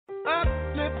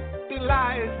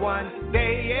lives one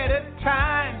day at a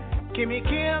time. Kimmy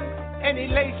Kim and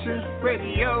Elations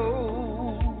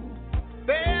Radio.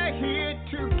 They're here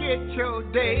to get your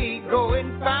day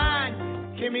going fine.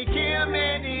 Kimmy Kim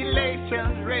and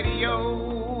Elations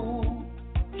Radio.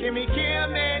 Kimmy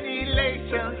Kim and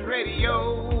Elations Radio.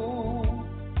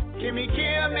 Kimmy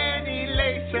Kim and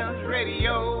Elations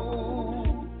Radio.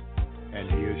 And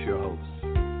here's your host,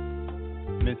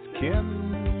 Miss Kim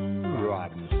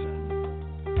Robinson.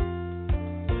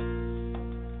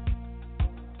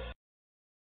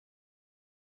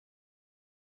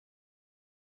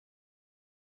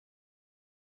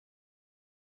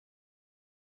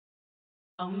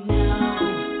 Oh no,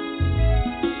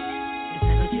 it's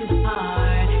never too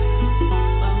hard.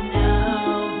 Oh no,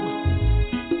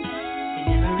 it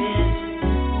never is.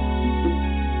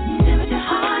 Never too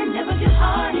hard, never too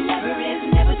hard. It never is,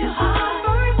 never too hard.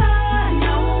 Forever,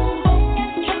 no.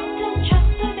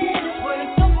 Trust him in his word.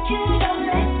 Don't you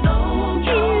let go.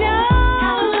 He knows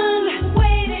how long you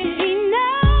waited. He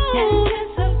knows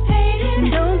anticipated.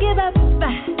 Don't give up,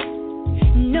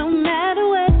 no matter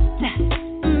what.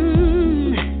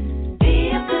 Be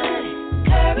a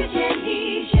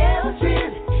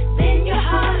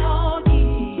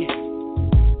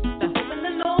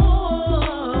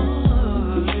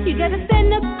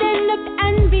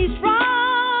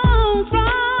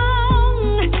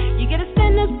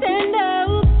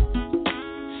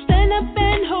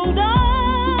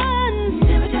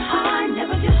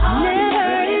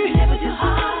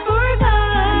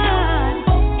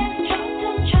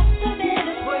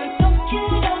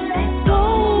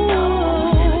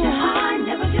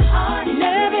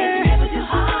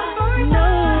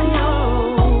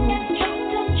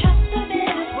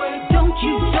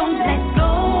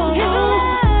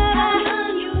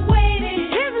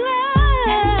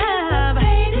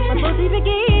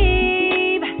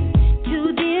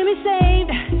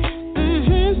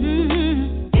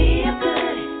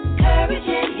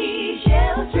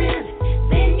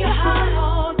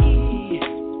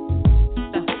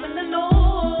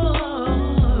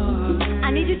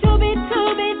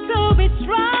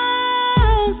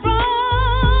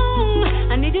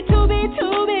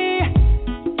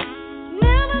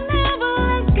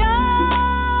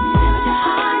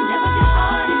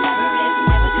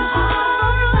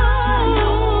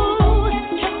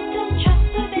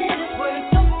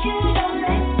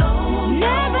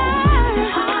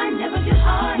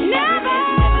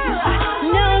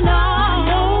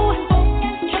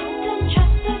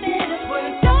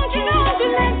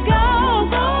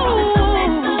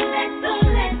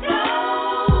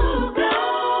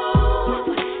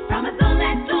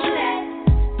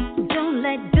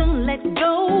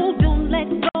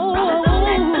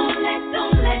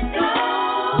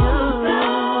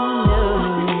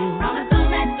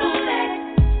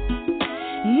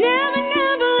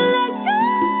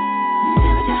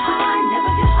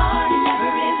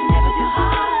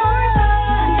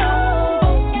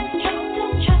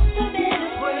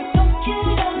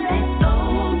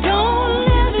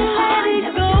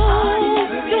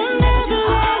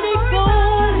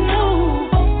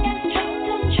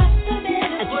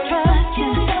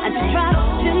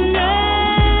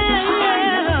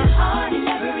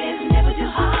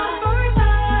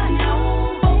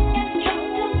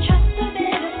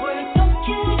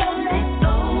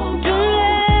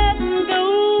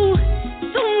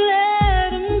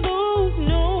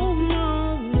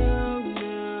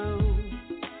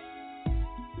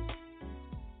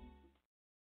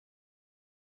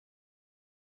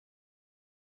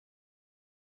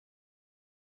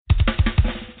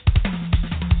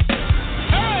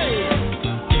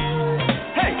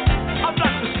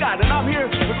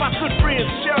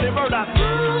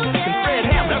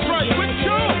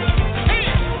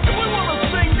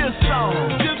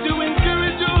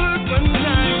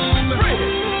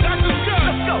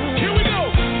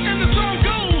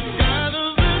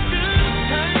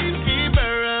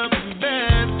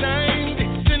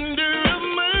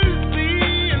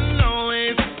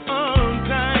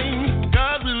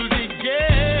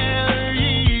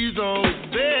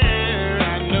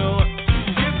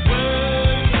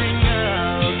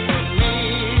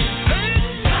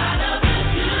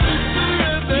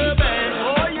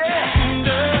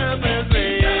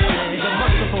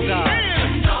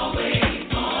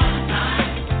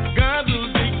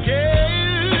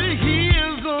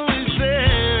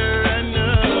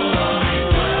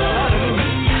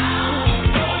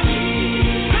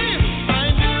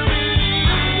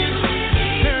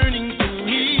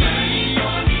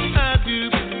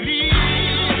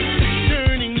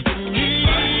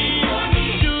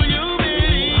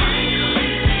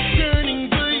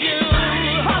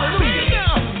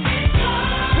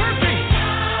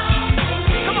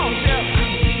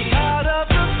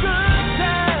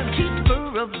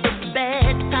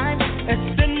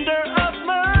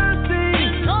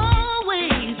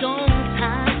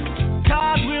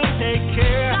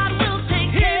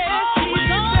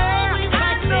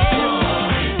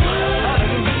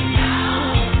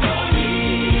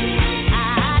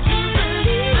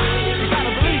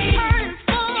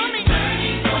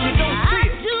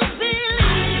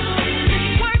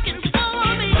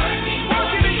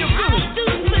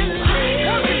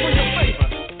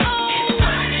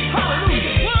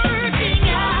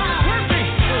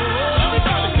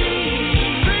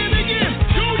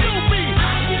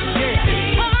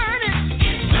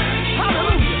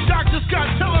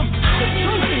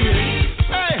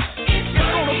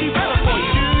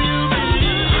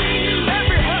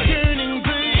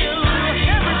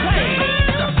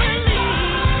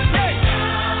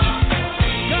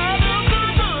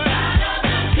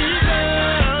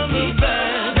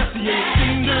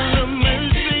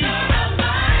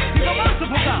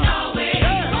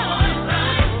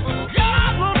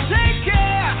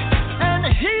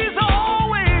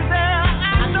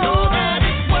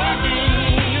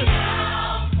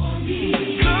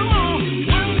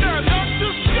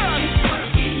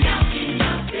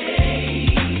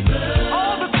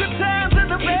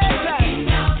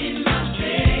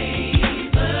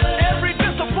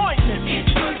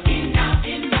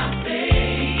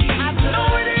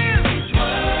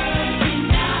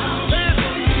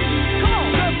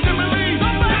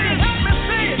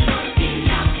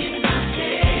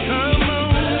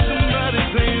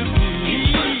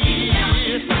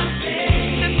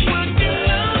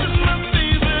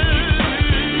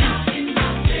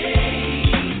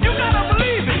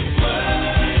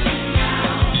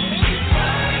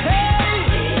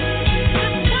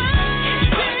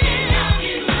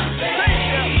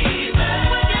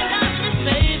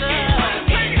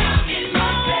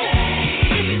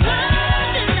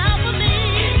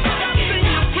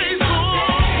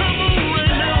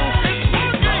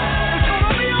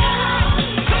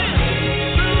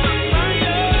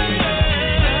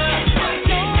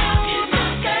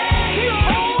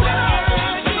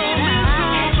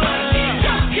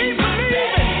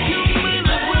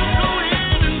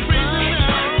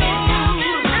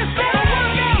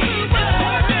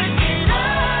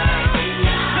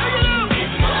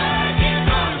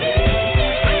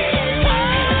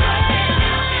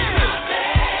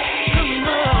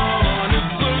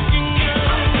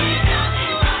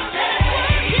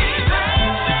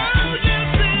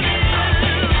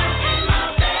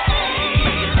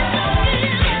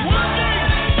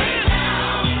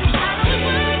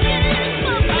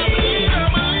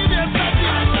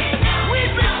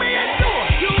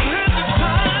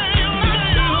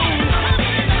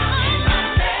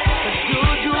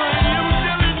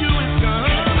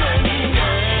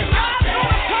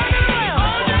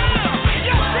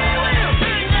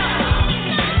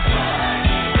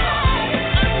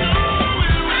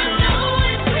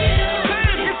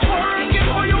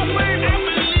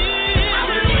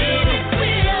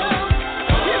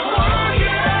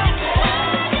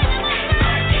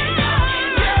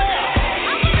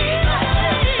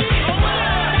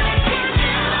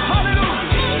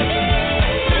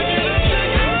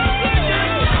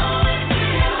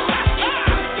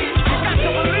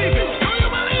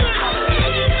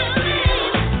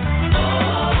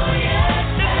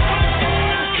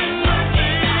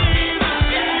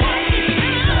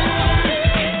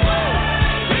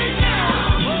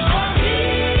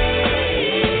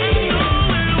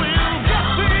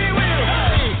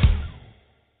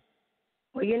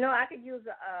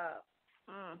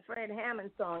Fred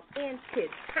Hammond song, Into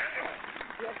Time.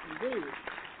 Yes, indeed.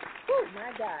 Oh,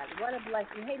 my God, what a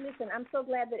blessing. Hey, listen, I'm so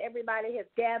glad that everybody has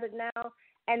gathered now,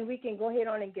 and we can go ahead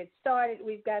on and get started.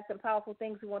 We've got some powerful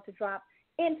things we want to drop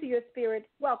into your spirit.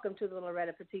 Welcome to the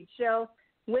Loretta Petit Show.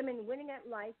 Women winning at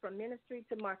life from ministry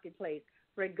to marketplace.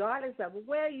 Regardless of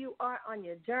where you are on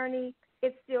your journey,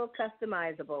 it's still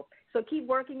customizable. So keep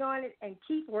working on it and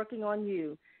keep working on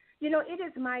you. You know, it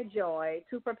is my joy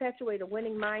to perpetuate a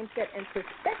winning mindset and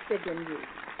perspective in you,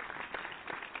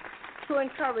 to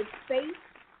encourage faith,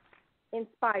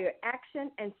 inspire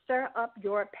action, and stir up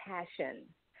your passion.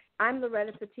 I'm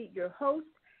Loretta Petit, your host,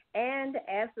 and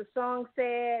as the song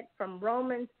said from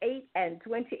Romans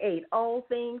 8:28, all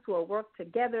things will work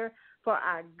together for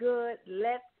our good.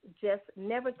 Let's just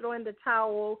never throw in the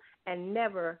towel and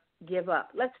never give up.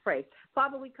 Let's pray.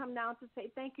 Father, we come now to say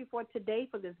thank you for today,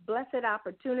 for this blessed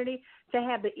opportunity to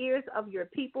have the ears of your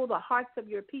people, the hearts of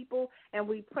your people, and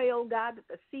we pray, oh God, that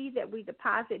the seed that we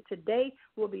deposit today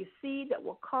will be seed that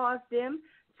will cause them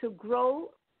to grow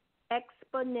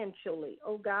exponentially,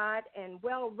 oh God, and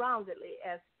well-roundedly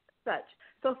as such.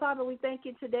 So, Father, we thank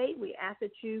you today. We ask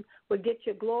that you would get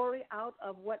your glory out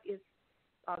of what is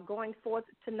going forth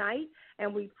tonight,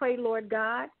 and we pray, Lord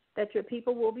God, that your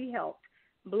people will be helped.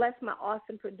 Bless my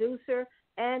awesome producer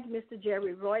and Mr.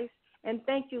 Jerry Royce, and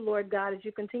thank you, Lord God, as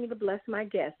you continue to bless my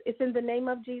guests. It's in the name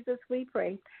of Jesus we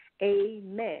pray.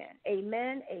 Amen,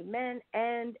 amen, amen,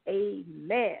 and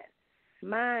amen.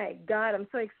 My God, I'm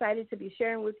so excited to be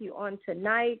sharing with you on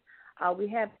tonight. We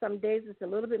have some days that's a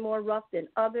little bit more rough than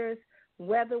others,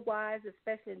 weather-wise,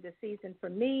 especially in the season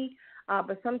for me,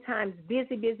 but sometimes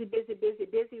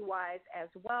busy-wise as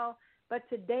well. But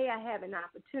today I have an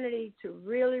opportunity to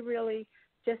really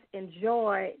just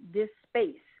enjoy this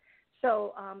space.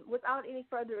 So without any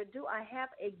further ado, I have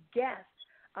a guest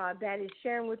that is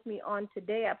sharing with me on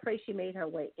today. I pray she made her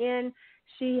way in.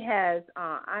 She has,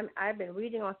 I've been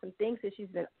reading on some things that she's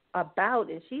been about,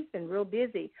 and she's been real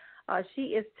busy. She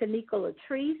is Tanika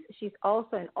Latrice. She's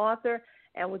also an author,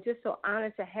 and we're just so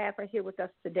honored to have her here with us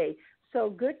today. So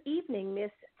good evening,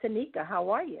 Miss Tanika. How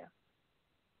are you?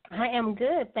 I am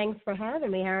good. Thanks for having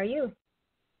me. How are you?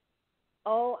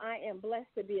 Oh, I am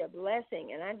blessed to be a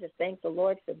blessing, and I just thank the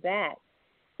Lord for that.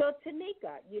 So,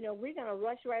 Tanika, you know, we're going to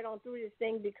rush right on through this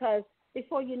thing because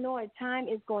before you know it, time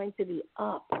is going to be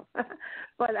up.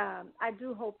 But I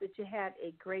do hope that you had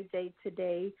a great day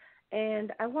today,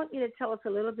 and I want you to tell us a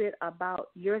little bit about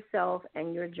yourself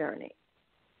and your journey.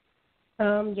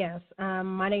 Yes.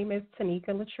 My name is Tanika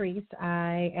Latrice.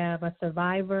 I am a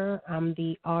survivor. I'm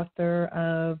the author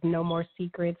of No More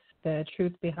Secrets, The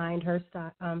Truth Behind Her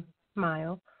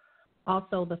Smile.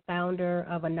 Also the founder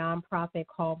of a nonprofit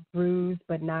called Bruised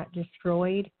But Not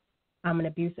Destroyed. I'm an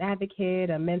abuse advocate,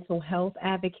 a mental health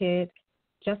advocate,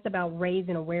 just about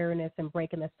raising awareness and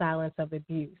breaking the silence of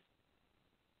abuse.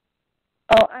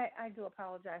 Oh, I do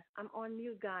apologize. I'm on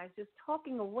mute, guys, just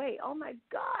talking away. Oh, my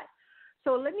God.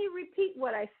 So let me repeat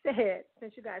what I said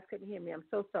since you guys couldn't hear me. I'm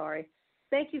so sorry.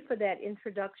 Thank you for that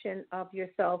introduction of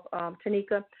yourself,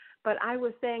 Tanika. But I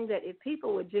was saying that if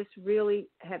people would just really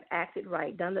have acted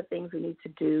right, done the things we need to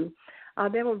do,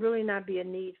 there will really not be a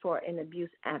need for an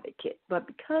abuse advocate. But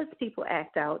because people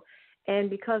act out and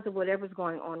because of whatever's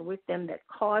going on with them that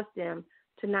caused them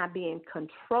to not be in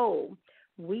control,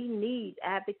 we need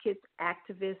advocates,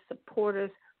 activists, supporters.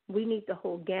 We need the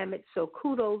whole gamut. So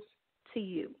kudos to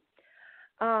you.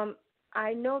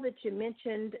 I know that you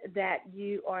mentioned that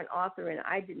you are an author, and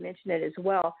I did mention it as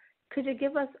well. Could you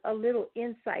give us a little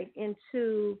insight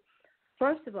into,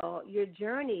 first of all, your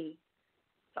journey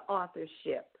to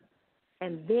authorship,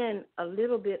 and then a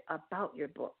little bit about your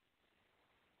book?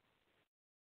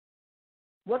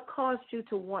 What caused you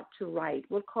to want to write?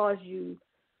 What caused you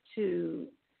to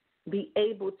be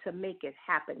able to make it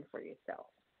happen for yourself?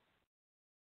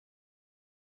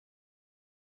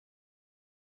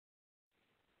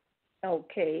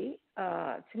 Okay.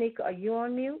 Tanika, are you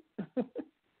on mute?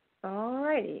 All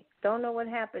righty. Don't know what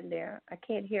happened there. I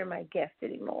can't hear my guest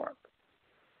anymore.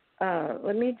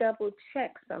 Let me double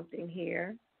check something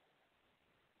here.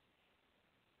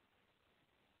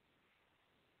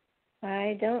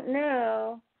 I don't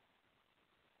know.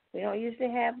 We don't usually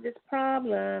have this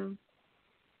problem.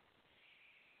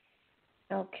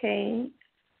 Okay.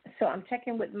 So I'm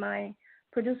checking with my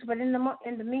producer, but in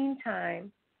the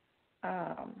meantime,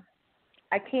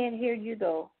 I can't hear you,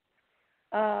 though.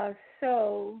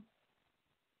 So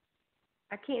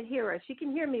I can't hear her. She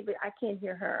can hear me, but I can't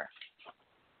hear her.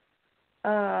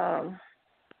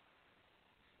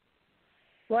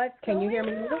 What? Can you hear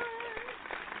me?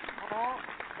 Oh,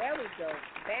 there we go.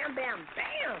 Bam, bam,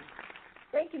 bam.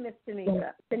 Thank you, Miss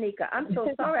Tanika. Tanika, I'm so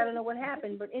sorry. I don't know what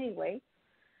happened, but anyway,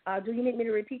 do you need me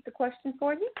to repeat the question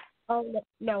for you? Oh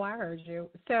no, I heard you.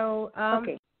 So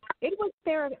Okay. it was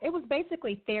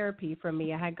basically therapy for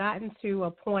me. I had gotten to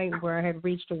a point where I had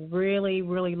reached a really,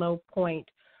 really low point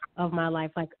of my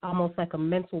life, like almost like a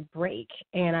mental break,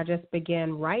 and I just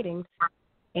began writing.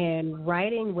 And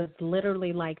writing was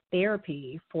literally like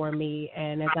therapy for me.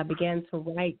 And as I began to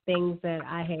write things that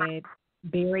I had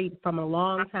buried from a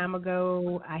long time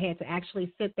ago, I had to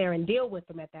actually sit there and deal with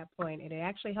them at that point, and it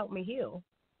actually helped me heal.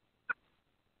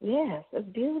 Yes, it's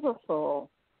beautiful.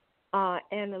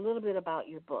 And a little bit about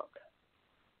your book.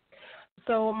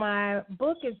 So my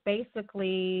book is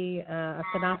basically a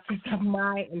synopsis of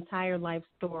my entire life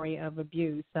story of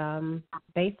abuse.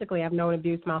 Basically, I've known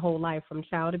abuse my whole life, from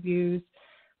child abuse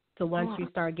to once you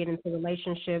start getting into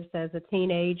relationships as a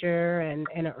teenager and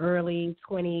in the early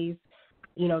 20s,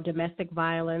 domestic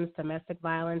violence in my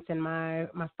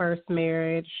first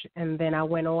marriage. And then I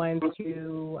went on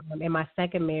to, in my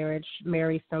second marriage,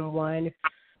 marry someone,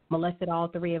 molested all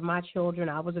three of my children.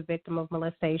 I was a victim of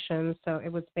molestation. So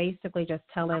it was basically just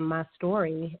telling my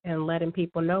story and letting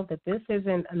people know that this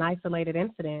isn't an isolated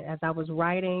incident. As I was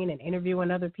writing and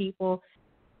interviewing other people,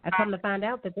 I come to find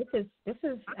out that this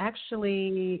is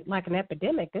actually like an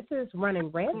epidemic. This is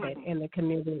running rampant in the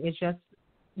community. It's just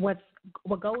what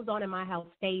goes on in my house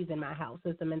stays in my house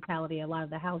is the mentality a lot of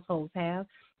the households have.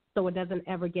 So it doesn't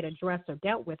ever get addressed or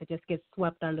dealt with. It just gets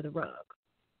swept under the rug.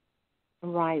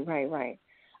 Right.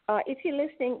 If you're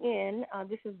listening in,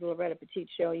 this is the Loretta Petit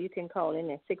Show. You can call in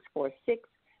at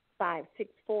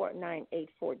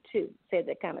 646-564-9842. Say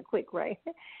that kind of quick, right?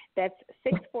 That's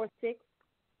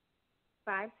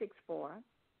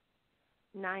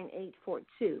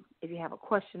 646-564-9842. If you have a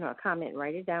question or a comment,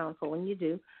 write it down for when you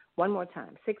do. One more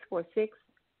time,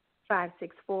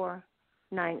 646-564-9842.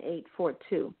 I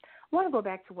want to go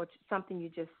back to something you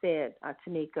just said,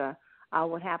 Tanika.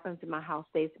 What happens in my house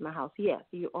stays in my house. Yes,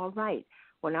 you're all right.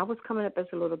 When I was coming up as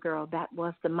a little girl, that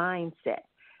was the mindset.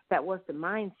 But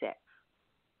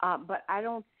I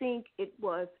don't think it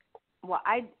was,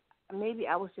 maybe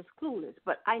I was just clueless,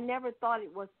 but I never thought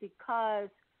it was because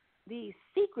these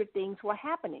secret things were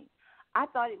happening. I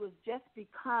thought it was just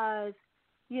because,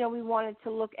 we wanted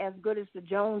to look as good as the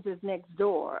Joneses next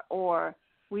door, or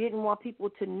we didn't want people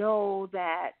to know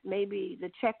that maybe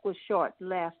the check was short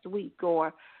last week,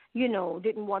 or,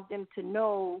 didn't want them to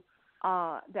know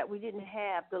that we didn't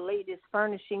have the latest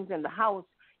furnishings in the house,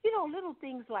 little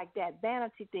things like that,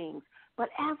 vanity things. But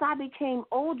as I became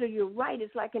older, you're right,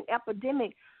 it's like an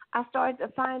epidemic. I started to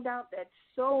find out that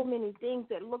so many things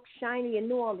that look shiny and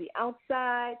new on the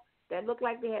outside, that looked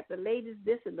like they had the latest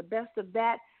this and the best of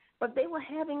that, but they were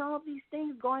having all these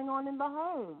things going on in the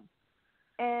home.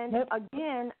 And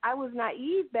again, I was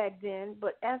naive back then,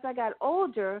 but as I got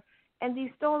older and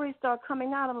these stories start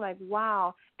coming out, I'm like,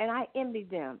 wow, and I envied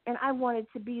them, and I wanted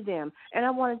to be them, and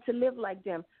I wanted to live like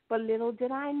them. But little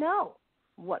did I know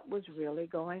what was really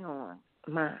going on.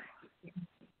 My.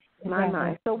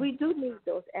 So we do need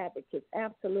those advocates,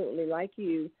 absolutely, like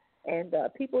you, and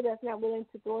people that's not willing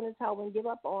to throw in the towel and give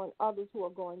up on others who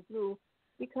are going through,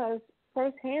 because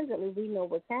first-handedly we know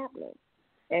what's happening.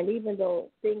 And even though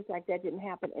things like that didn't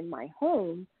happen in my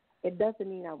home, it doesn't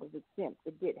mean I was exempt.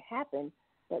 It did happen,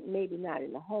 but maybe not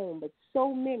in the home. But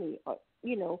so many,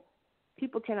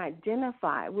 people can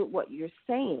identify with what you're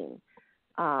saying,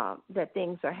 that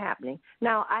things are happening.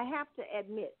 Now, I have to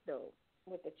admit, though,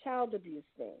 with the child abuse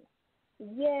thing,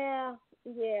 yeah,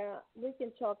 we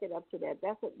can chalk it up to that.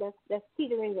 That's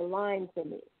teetering the line for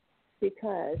me,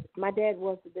 because my dad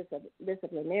was a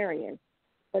disciplinarian,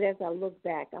 but as I look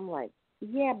back, I'm like,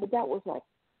 yeah, but that was like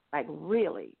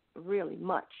really, really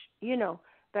much,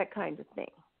 that kind of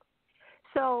thing.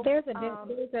 So there's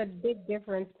a big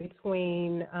difference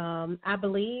between I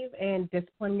believe in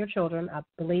disciplining your children. I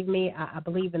believe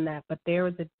in that, but there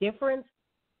is a difference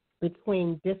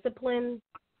between discipline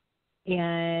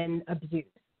and abuse.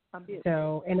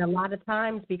 So, and a lot of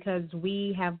times, because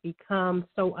we have become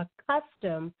so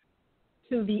accustomed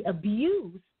to the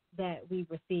abuse that we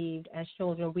received as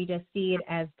children, we just see it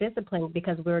as discipline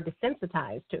because we're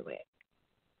desensitized to it.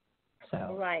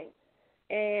 So right.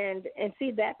 And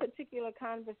see, that particular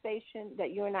conversation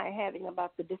that you and I are having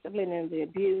about the discipline and the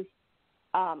abuse,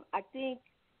 I think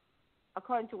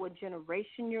according to what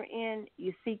generation you're in,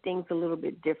 you see things a little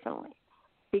bit differently.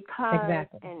 Because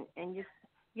exactly. and you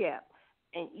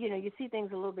you see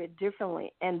things a little bit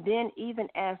differently. And then even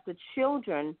as the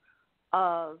children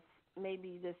of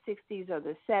maybe the 60s or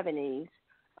the 70s,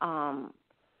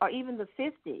 or even the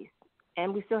 50s,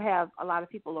 and we still have a lot of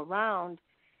people around,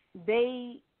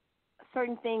 they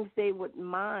certain things they would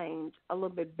mind a little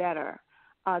bit better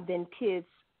than kids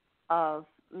of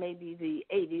maybe the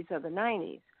 80s or the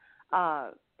 90s.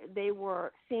 They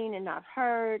were seen and not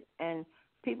heard, and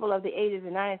people of the 80s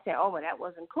and 90s said, oh, well, that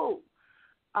wasn't cool.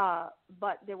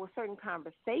 But there were certain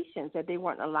conversations that they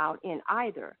weren't allowed in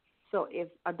either. So if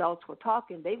adults were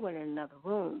talking, they went in another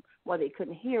room where they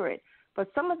couldn't hear it.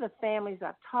 But some of the families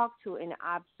I've talked to and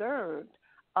observed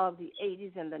of the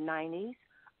 80s and the 90s,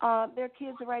 their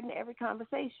kids are right in every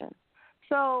conversation.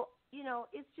 So,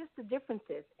 it's just the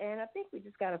differences. And I think we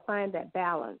just got to find that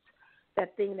balance,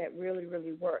 that thing that really,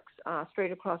 really works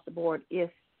straight across the board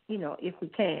if we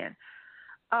can.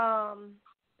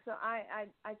 So I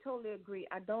totally agree.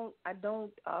 I don't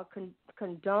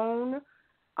condone,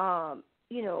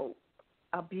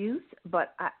 abuse,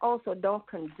 but I also don't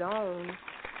condone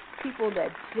people that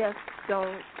just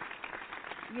don't,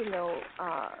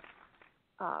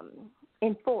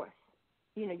 enforce.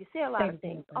 You say a lot of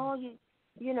things. Oh,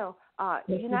 you're not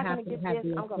going to get this.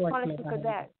 I'm going to punish you for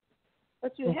that.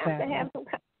 But you have to have some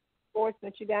kind of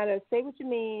enforcement. You got to say what you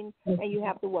mean, and you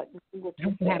have to what you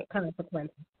say. Have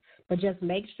consequences. But just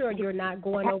make sure you're not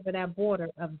going over that border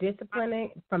of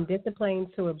from discipline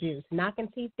to abuse. Knocking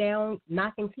teeth out,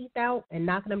 and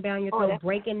knocking them down your throat,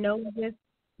 breaking noses,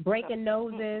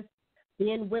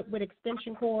 being whipped with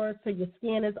extension cords so your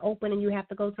skin is open and you have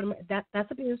to go to that's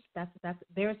abuse.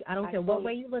 I don't care what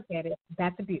way you look at it,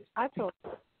 that's abuse. I told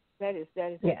you. That is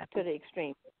to the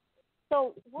extreme.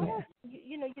 So what else,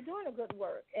 you're doing a good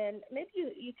work, and maybe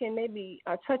you can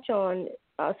touch on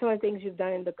some of the things you've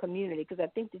done in the community, because I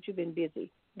think that you've been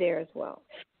busy there as well.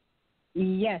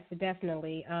 Yes,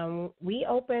 definitely. We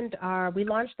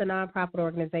launched the nonprofit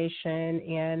organization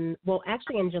in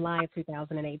July of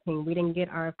 2018. We didn't get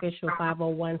our official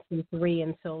 501c3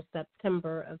 until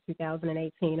September of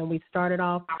 2018, and we started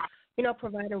off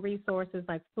providing resources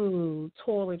like food,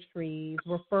 toiletries,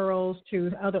 referrals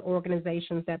to other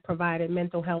organizations that provided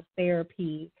mental health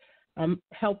therapy,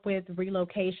 help with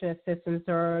relocation assistance,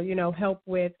 or, help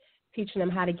with teaching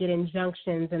them how to get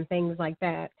injunctions and things like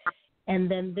that. And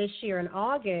then this year in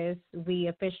August, we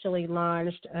officially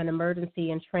launched an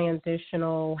emergency and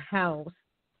transitional house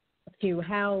to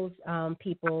house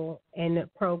people in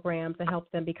programs to help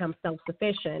them become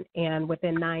self-sufficient. And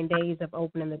within 9 days of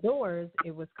opening the doors,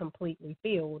 it was completely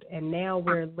filled. And now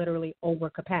we're literally over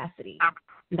capacity.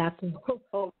 That's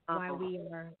why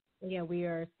we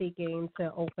are seeking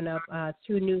to open up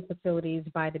 2 new facilities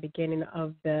by the beginning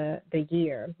of the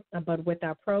year. But with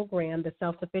our program, the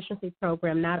self-sufficiency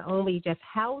program, not only just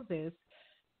houses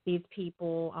these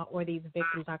people or these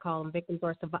victims, I call them victims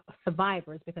or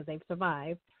survivors because they've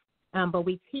survived, but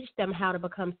we teach them how to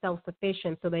become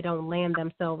self-sufficient so they don't land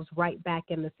themselves right back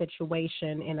in the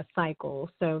situation in a cycle.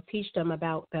 So teach them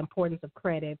about the importance of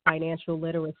credit, financial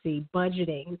literacy,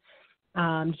 budgeting,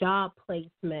 job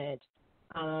placement,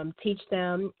 teach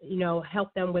them,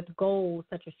 help them with goals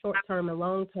such as short-term and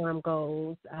long-term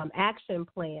goals, action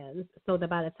plans, so that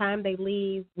by the time they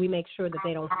leave, we make sure that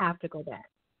they don't have to go back.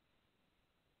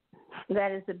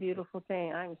 That is a beautiful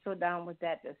thing. I'm so down with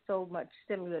that. There's so much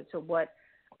similar to what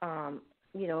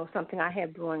something I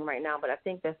have brewing right now, but I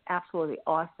think that's absolutely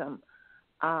awesome.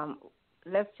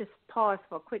 Let's just pause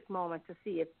for a quick moment to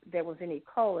see if there was any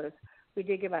callers. We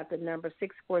did give out the number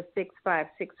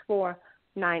 646-564-9842.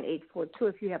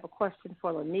 If you have a question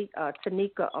for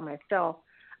Tanika or myself,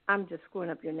 I'm just screwing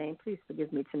up your name. Please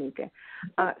forgive me, Tanika.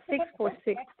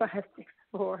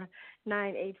 646-564-9842.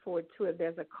 If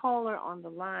there's a caller on the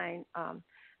line,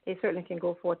 they certainly can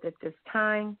go forth at this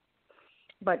time.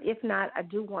 But if not, I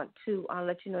do want to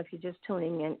let you know, if you're just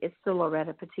tuning in, it's the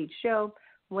Loretta Petit Show,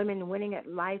 Women Winning at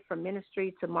Life, from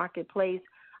Ministry to Marketplace.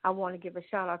 I want to give a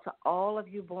shout-out to all of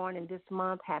you born in this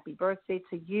month. Happy birthday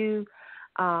to you.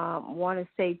 Want to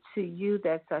say to you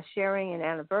that's sharing an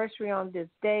anniversary on this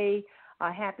day,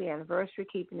 happy anniversary,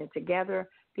 keeping it together.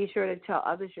 Be sure to tell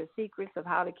others your secrets of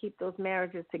how to keep those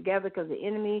marriages together, because the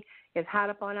enemy is hot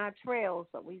up on our trails,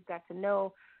 but we've got to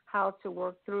know how to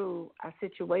work through our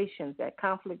situations, that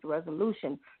conflict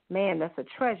resolution. Man, that's a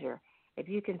treasure. If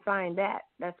you can find that,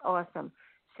 that's awesome.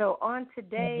 So on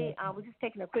today, we're just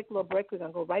taking a quick little break. We're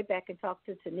going to go right back and talk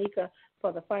to Tanika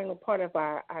for the final part of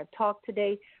our talk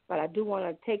today. But I do want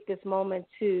to take this moment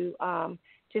to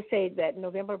just say that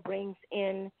November brings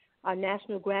in a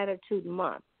National Gratitude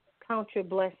Month. Count your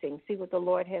blessings. See what the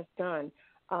Lord has done.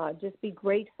 Just be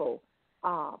grateful.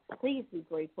 Please be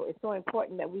grateful. It's so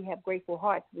important that we have grateful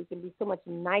hearts. We can be so much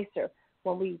nicer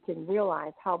when we can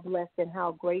realize how blessed and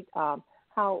how great our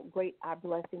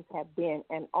blessings have been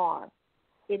and are.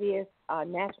 It is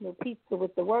National Pizza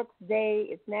with the Works Day.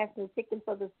 It's National Chicken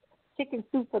for the Chicken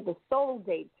Soup for the Soul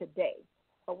Day today.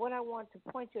 But what I want to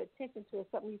point your attention to is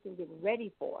something you can get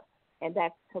ready for, and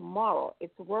that's tomorrow.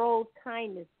 It's World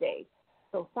Kindness Day.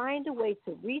 So find a way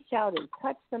to reach out and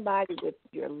touch somebody with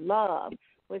your love,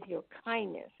 with your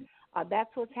kindness. That's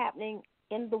what's happening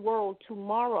in the world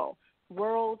tomorrow,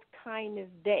 World Kindness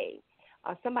Day.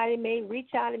 Somebody may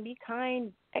reach out and be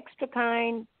kind, extra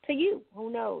kind to you.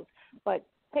 Who knows? But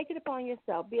take it upon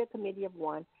yourself. Be a committee of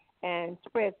one and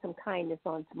spread some kindness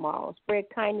on tomorrow. Spread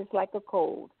kindness like a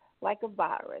cold, like a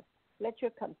virus. Let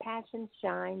your compassion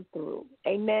shine through.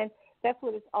 Amen. That's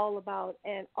what it's all about.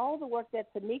 And all the work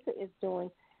that Tanika is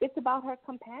doing, it's about her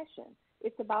compassion.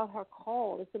 It's about her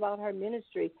call. It's about her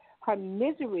ministry. Her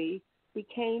misery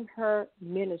became her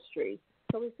ministry.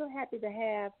 So we're so happy to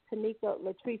have Tanika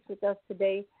Latrice with us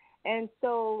today. And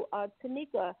so,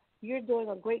 Tanika, you're doing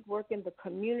a great work in the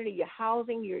community. You're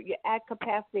housing. You're at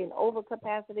capacity and over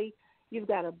capacity. You've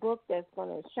got a book that's going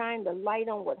to shine the light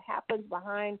on what happens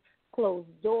behind closed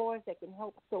doors that can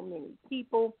help so many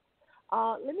people.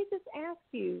 Let me just ask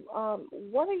you,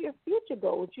 what are your future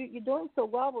goals? You're doing so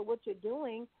well with what you're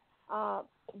doing,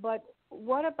 but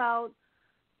what about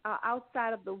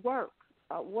outside of the work?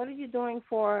 What are you doing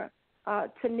for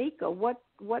Tanika? What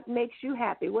makes you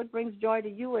happy? What brings joy to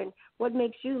you, and what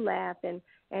makes you laugh? And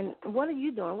what are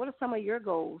you doing? What are some of your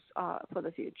goals for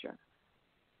the future?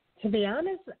 To be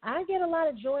honest, I get a lot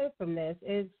of joy from this.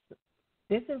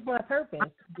 This is my purpose.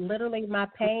 Literally, my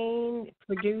pain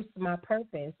produced my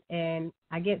purpose, and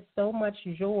I get so much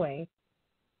joy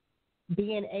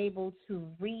being able to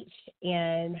reach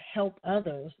and help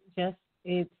others.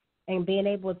 And being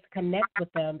able to connect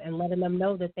with them and letting them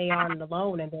know that they aren't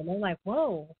alone, and then they're like,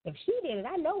 "Whoa, if she did it,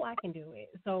 I know I can do it."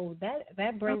 So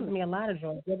that brings me a lot of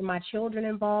joy. Getting my children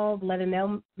involved, letting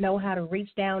them know how to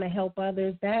reach down and help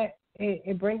others.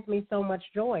 It brings me so much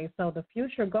joy. So the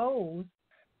future goals.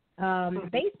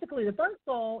 Basically, the first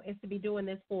goal is to be doing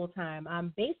this full time.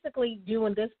 I'm basically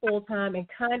doing this full time and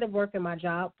kind of working my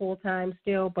job full time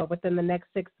still, but within the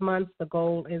next 6 months, the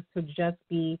goal is to just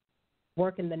be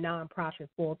working the nonprofit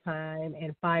full time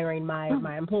and firing my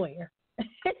employer.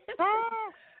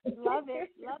 Love it.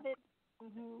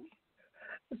 Mm-hmm.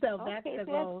 So that's the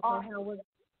goal. Awesome.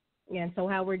 So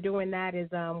how we're doing that is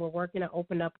we're working to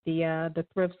open up the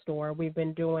thrift store. We've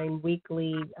been doing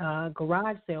weekly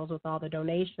garage sales with all the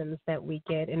donations that we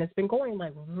get, and it's been going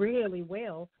like really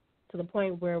well to the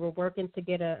point where we're working to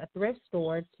get a thrift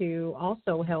store to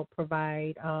also help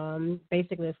provide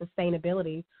basically a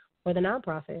sustainability for the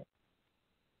nonprofit.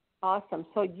 Awesome.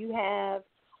 So you have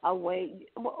a way.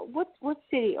 What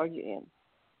city are you in?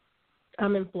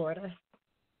 I'm in Florida.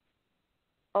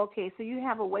 Okay, so you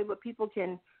have a way where people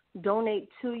can donate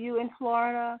to you in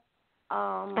Florida?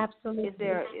 Absolutely. Is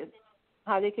there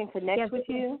how they can connect with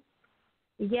you?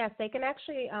 Yes, they can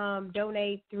actually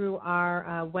donate through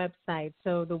our website.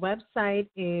 So the website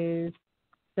is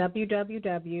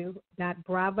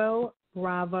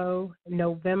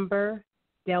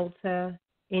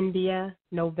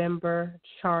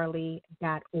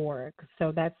www.bravo/November/Delta/India/November/Charlie.org.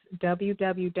 So that's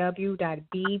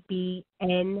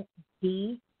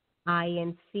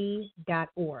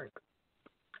www.bbndinc.org.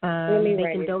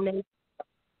 They can donate.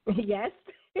 Yes.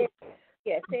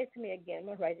 Yeah, say it to me again. I'm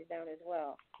going to write it down as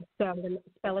well. So I'm going to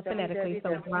spell it phonetically.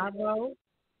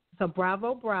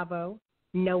 Bravo,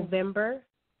 November,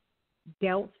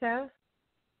 Delta,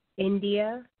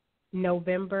 India,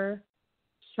 November,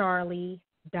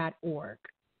 Charlie.org.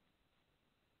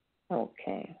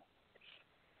 Okay.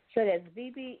 So that's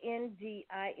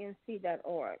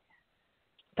bbndinc.org.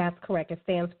 That's correct. It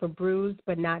stands for Bruised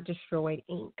But Not Destroyed,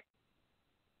 Inc.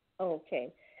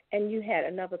 Okay. And you had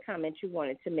another comment you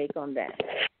wanted to make on that.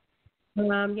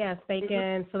 Yes, they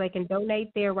can. So they can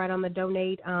donate there right on the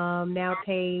Donate Now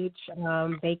page.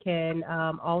 They can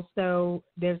also,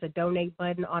 there's a donate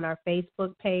button on our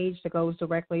Facebook page that goes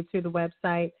directly to the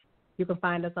website. You can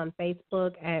find us on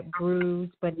Facebook at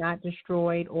Bruised But Not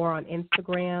Destroyed, or on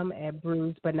Instagram at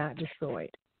Bruised But Not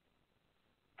Destroyed.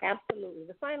 Absolutely.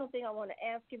 The final thing I want to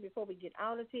ask you before we get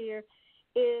out of here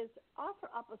is offer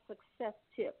up a success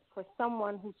tip for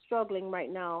someone who's struggling right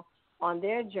now on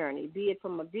their journey, be it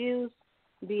from abuse,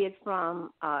 be it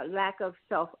from lack of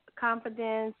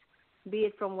self-confidence, be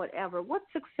it from whatever. What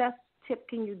success tip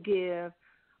can you give,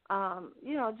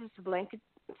 just a blanket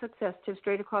success tip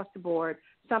straight across the board,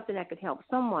 something that could help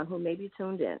someone who may be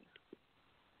tuned in?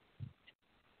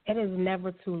 It is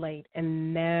never too late,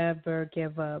 and never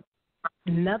give up.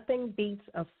 Nothing beats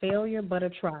a failure but a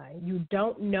try. You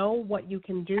don't know what you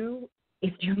can do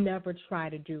if you never try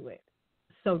to do it.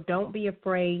 So don't be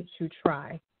afraid to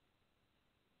try.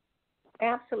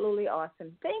 Absolutely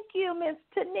awesome. Thank you, Miss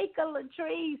Tanika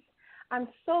Latrice. I'm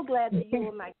so glad that you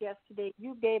were my guest today.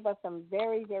 You gave us some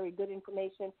very, very good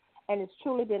information, and it's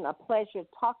truly been a pleasure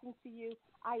talking to you.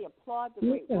 I applaud the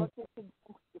great work that you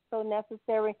do. It's so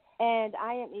necessary, and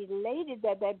I am elated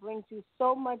that that brings you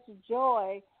so much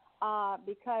joy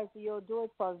because you'll do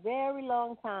it for a very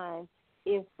long time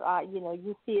if,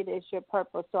 you see it as your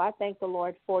purpose. So I thank the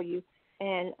Lord for you,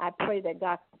 and I pray that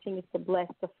God continues to bless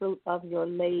the fruit of your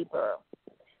labor.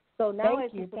 So now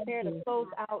as we prepare to close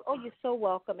out, you're so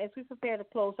welcome. As we prepare to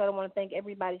close out, I want to thank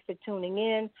everybody for tuning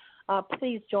in.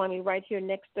 Please join me right here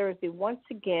next Thursday. Once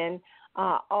again,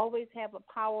 always have a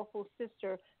powerful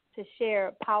sister to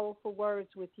share powerful words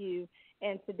with you,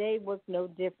 and today was no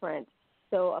different.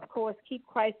 So, of course, keep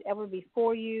Christ ever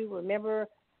before you. Remember,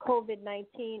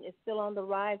 COVID-19 is still on the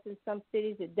rise in some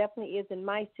cities. It definitely is in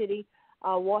my city.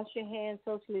 Wash your hands,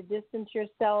 socially distance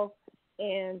yourself,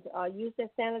 and use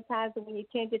that sanitizer when you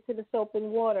can't get to the soap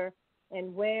and water,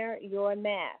 and wear your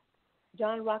mask.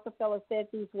 John Rockefeller said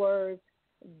these words,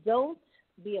 don't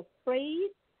be afraid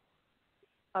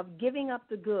of giving up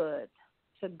the good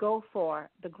to go for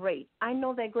the great. I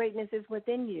know that greatness is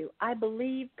within you. I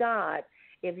believe God.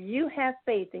 If you have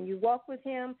faith and you walk with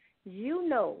him, you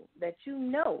know that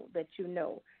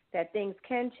things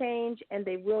can change and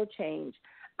they will change.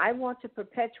 I want to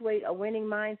perpetuate a winning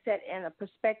mindset and a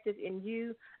perspective in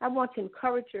you. I want to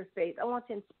encourage your faith. I want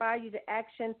to inspire you to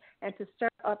action and to stir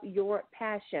up your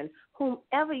passion.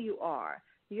 Whomever you are,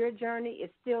 your journey is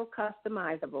still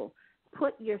customizable.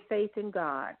 Put your faith in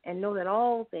God and know that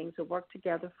all things will work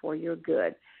together for your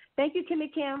good. Thank you,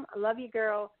 Kimmy Kim. I love you,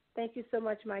 girl. Thank you so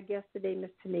much, my guest today, Ms.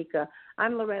 Tanika.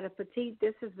 I'm Loretta Petit.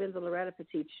 This has been the Loretta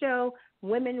Petit Show,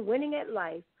 Women Winning at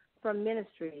Life, from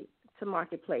Ministry to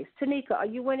Marketplace. Tanika, are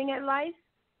you winning at life?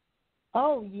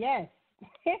 Oh, yes.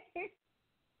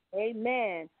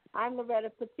 Amen. I'm Loretta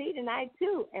Petit, and I,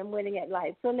 too, am winning at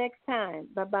life. Till next time.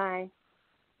 Bye-bye.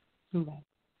 Bye.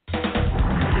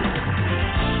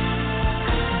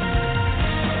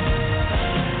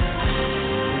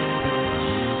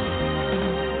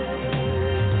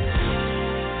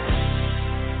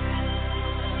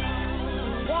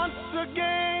 Once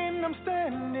again, I'm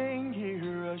standing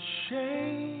here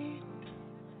ashamed.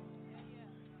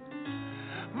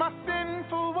 My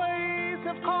sinful ways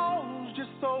have caused you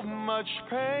so much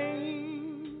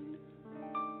pain.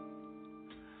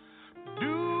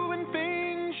 Doing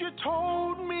things you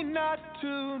told me not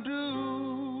to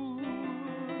do.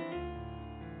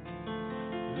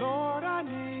 Lord, I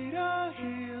need a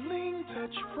healing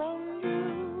touch from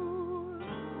you.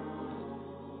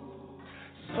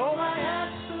 So I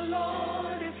ask the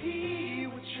Lord if he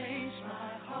would change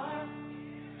my heart.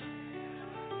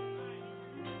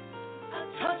 A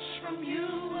touch from you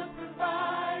would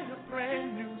provide a brand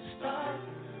new start.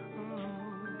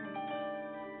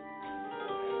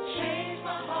 Change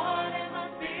my heart and my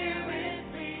spirit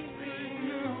be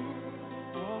renewed.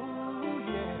 Oh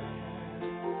yeah.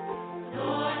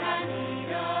 Lord, I need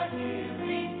a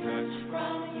healing touch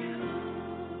from you.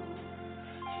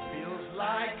 Feels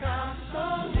like I'm so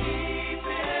deep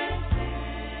in sin.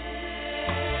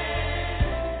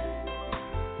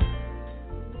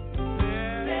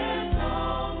 There's no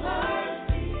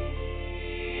mercy.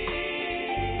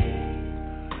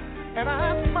 And I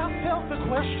ask myself the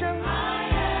question. I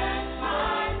ask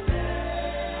myself.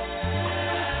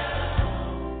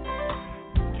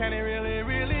 Can he really,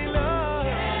 really love?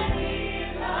 Can he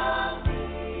love me?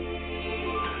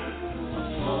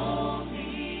 Hold me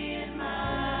in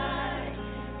my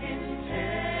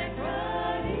integrity.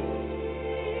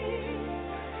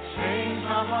 Change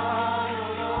my heart,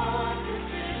 oh Lord, this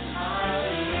is my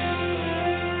plea.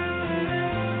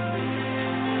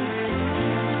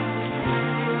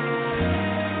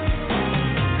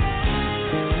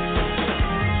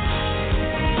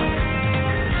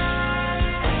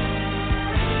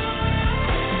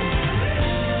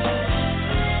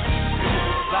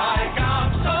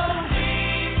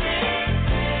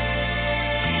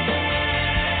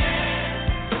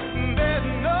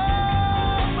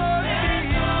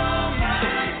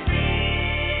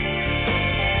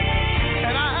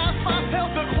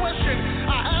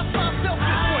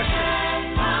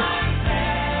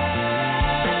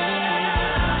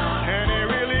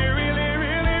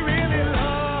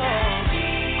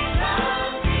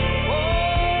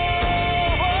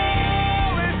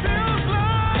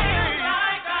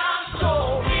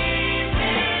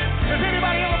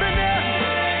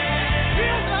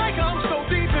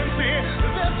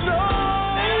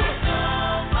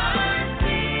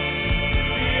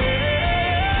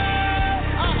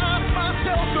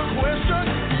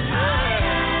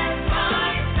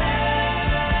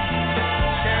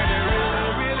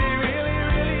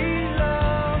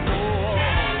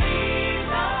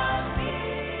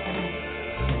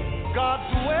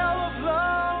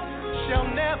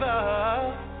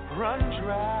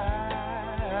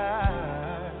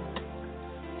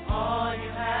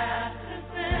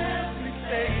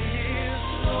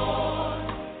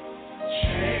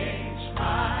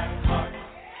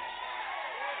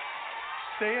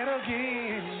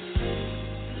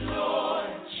 again. Lord,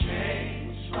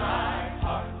 change my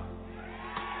heart.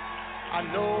 I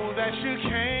know that you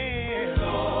can.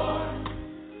 Lord,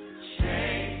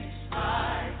 change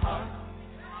my heart.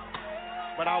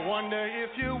 But I wonder if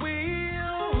you will,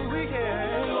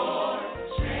 yeah. Lord,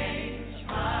 change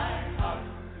my heart.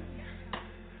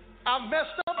 I've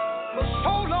messed up for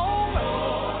so long.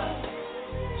 Lord,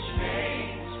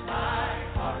 change my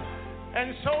heart.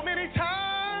 And so many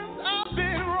times I've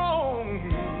been wrong.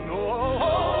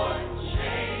 Lord,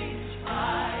 change my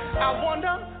heart.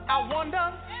 I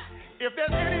wonder if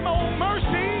there's any more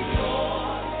mercy.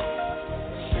 Lord,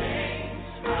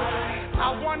 change my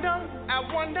heart. I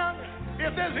wonder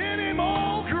if there's any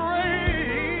more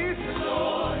grace.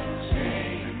 Lord,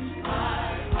 change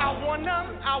my heart.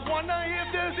 I wonder if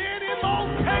there's any more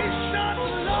patience.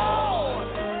 Lord,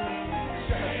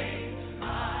 change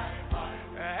my heart.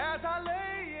 As I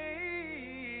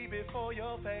lay before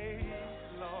your face,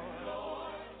 Lord.